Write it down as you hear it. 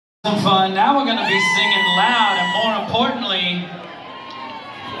Some fun. Now we're going to be singing loud and, more importantly,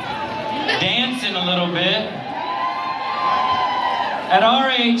 dancing a little bit. At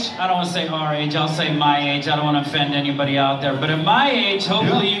our age, I don't want to say our age, I'll say my age. I don't want to offend anybody out there. But at my age,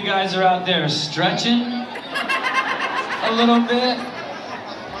 hopefully you guys are out there stretching a little bit.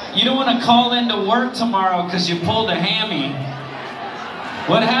 You don't want to call into work tomorrow because you pulled a hammy.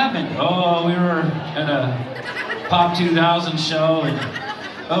 What happened? Oh, we were at a Pop 2000 show and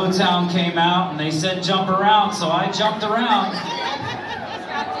O-Town came out and they said jump around, so I jumped around.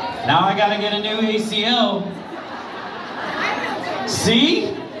 Now I gotta get a new ACL.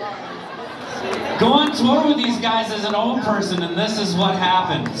 See? Go on tour with these guys as an old person and this is what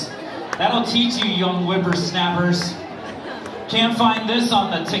happens. That'll teach you young whippersnappers. Can't find this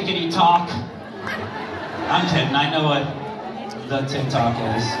on the tickety talk. I'm kidding, I know what the TikTok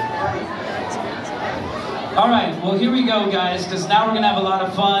is. Alright, well here we go guys, because now we're going to have a lot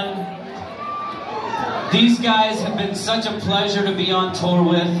of fun. These guys have been such a pleasure to be on tour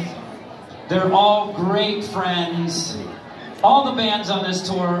with. They're all great friends. All the bands on this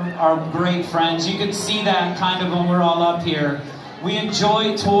tour are great friends. You can see that kind of when we're all up here. We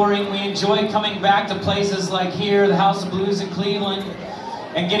enjoy touring, we enjoy coming back to places like here, the House of Blues in Cleveland,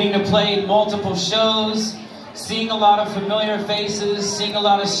 and getting to play multiple shows, seeing a lot of familiar faces, seeing a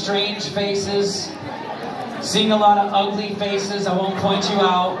lot of strange faces, seeing a lot of ugly faces. I won't point you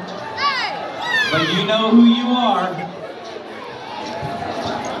out, but you know who you are.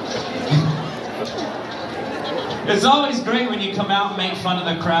 It's always great when you come out and make fun of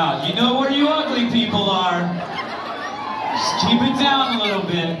the crowd. You know where you ugly people are. Just keep it down a little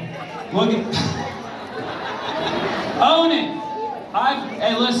bit. Look at... Own it.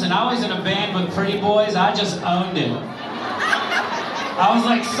 Hey, listen, I was in a band with pretty boys. I just owned it. I was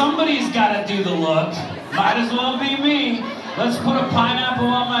like, somebody's got to do the look. Might as well be me. Let's put a pineapple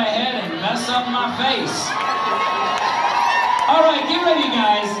on my head and mess up my face. All right, get ready,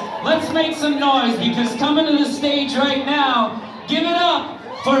 guys. Let's make some noise because coming to the stage right now, give it up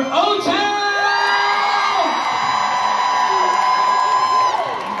for O-Town!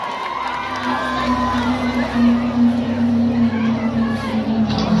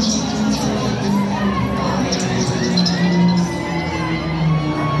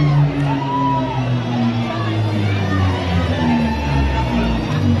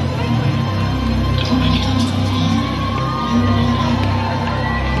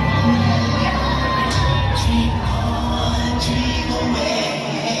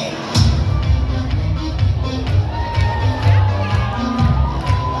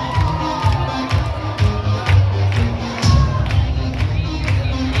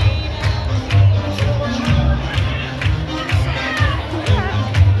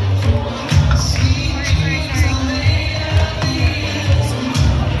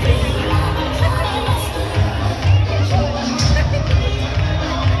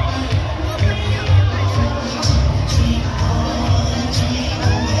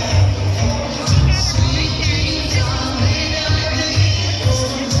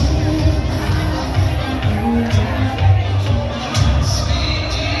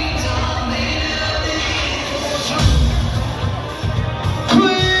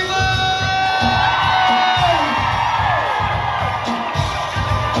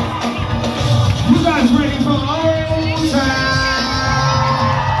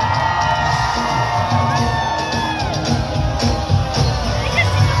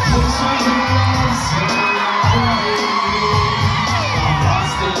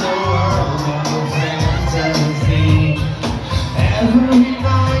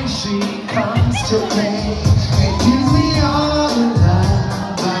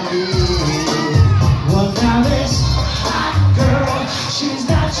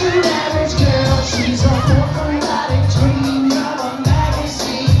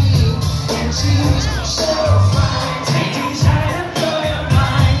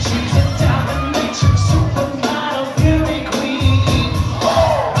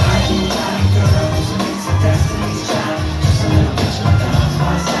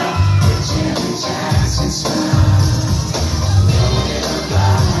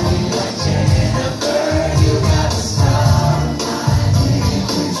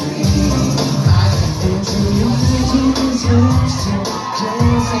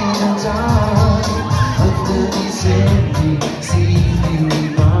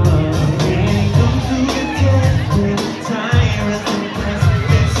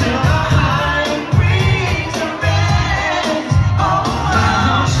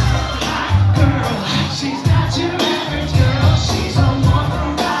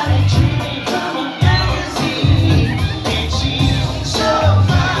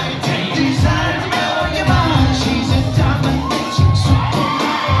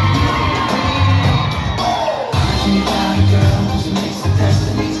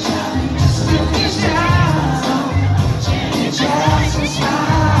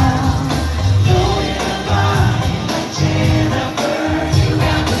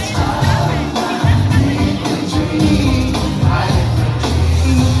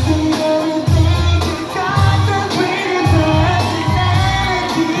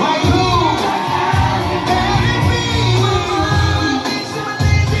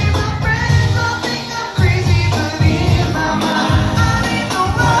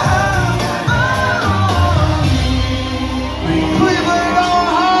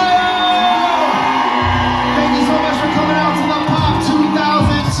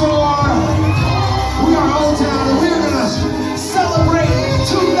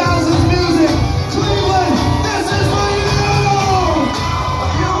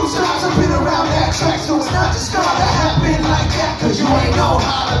 ain't no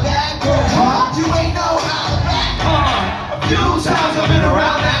holler back, girl. Huh? You ain't no holler back. A few times I've been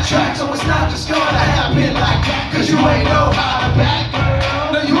around that track, so it's not just gonna happen like that. Cause you ain't no holler back,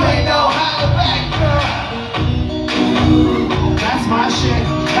 girl. No, you ain't no holler back, girl. Ooh, that's my shit.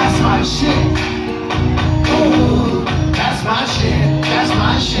 That's my shit. Ooh, that's my shit. That's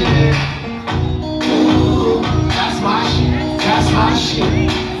my shit. Ooh, that's my shit. That's my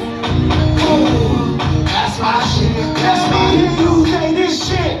shit. Ooh, that's my shit. That's my shit. You say this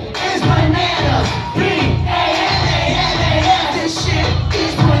shit is bananas. B-A-N-A-N-A-S. This shit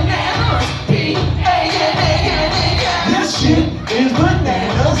is bananas. B-A-N-A-N-A-S. This shit is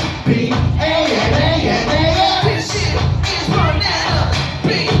bananas. B-A-N-A-N-A-S. This shit is bananas.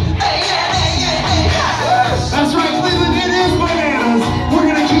 B-A-N-A-N-A-S. That's right, Cleveland, it is bananas. We're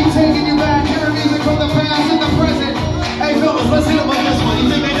gonna keep taking you back, hearing music from the past and the present. Hey, fellas, let's hit them with this one. You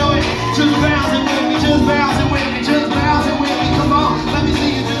think they know it? Just bouncing with me, just bouncing with me, just bouncing with me. Come on, let me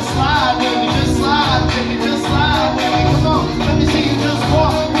see you just slide with me, just slide with me, just slide with me. Come on, let me see you just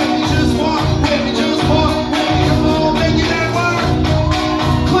walk with me, just walk with me, just walk with me. Come on, make it that word.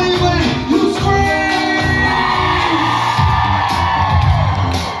 Cleveland, you scream!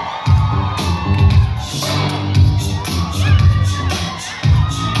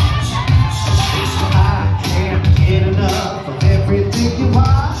 I can't get enough of everything you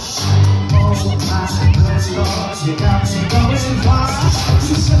are. Oh my good Lord, you got me going wild.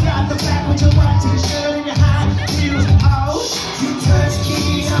 You still got the back with your white t-shirt and your high heels. Oh, you turn the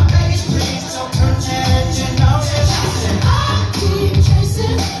key on bass, please don't turn that engine on. I keep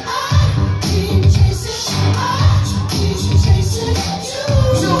chasing, I keep chasing, I keep chasing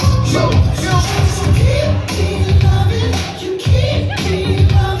you. So keep me loving, you keep me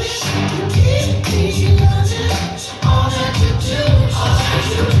loving, you keep me loving. All that you do, all that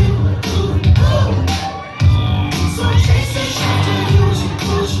you do. So I'm chasing after you,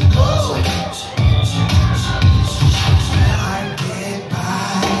 I get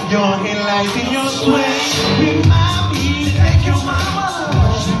by your head like in your swing.